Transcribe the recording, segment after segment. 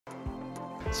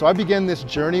So I began this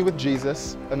journey with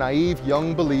Jesus, a naive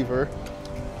young believer,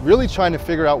 really trying to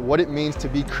figure out what it means to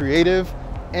be creative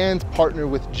and partner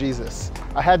with Jesus.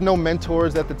 I had no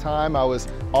mentors at the time. I was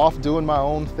off doing my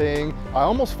own thing. I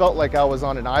almost felt like I was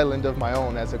on an island of my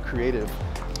own as a creative.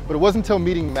 But it wasn't until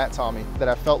meeting Tommey that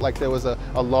I felt like there was a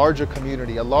larger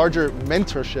community, a larger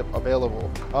mentorship available,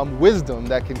 wisdom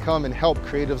that can come and help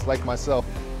creatives like myself.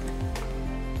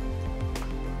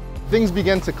 Things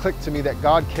began to click to me that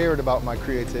God cared about my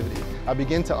creativity. I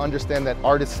began to understand that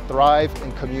artists thrive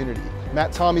in community.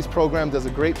 Tommey's program does a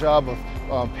great job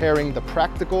of pairing the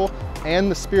practical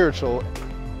and the spiritual.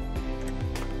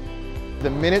 The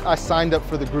minute I signed up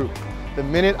for the group, the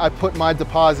minute I put my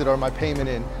deposit or my payment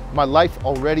in, my life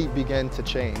already began to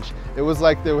change. It was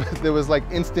like there was like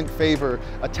instant favor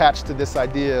attached to this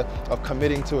idea of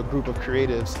committing to a group of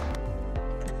creatives.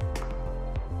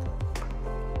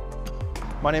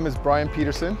 My name is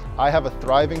Peterson. I have a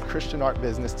thriving Christian art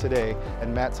business today,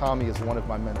 and Tommey is one of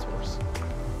my mentors.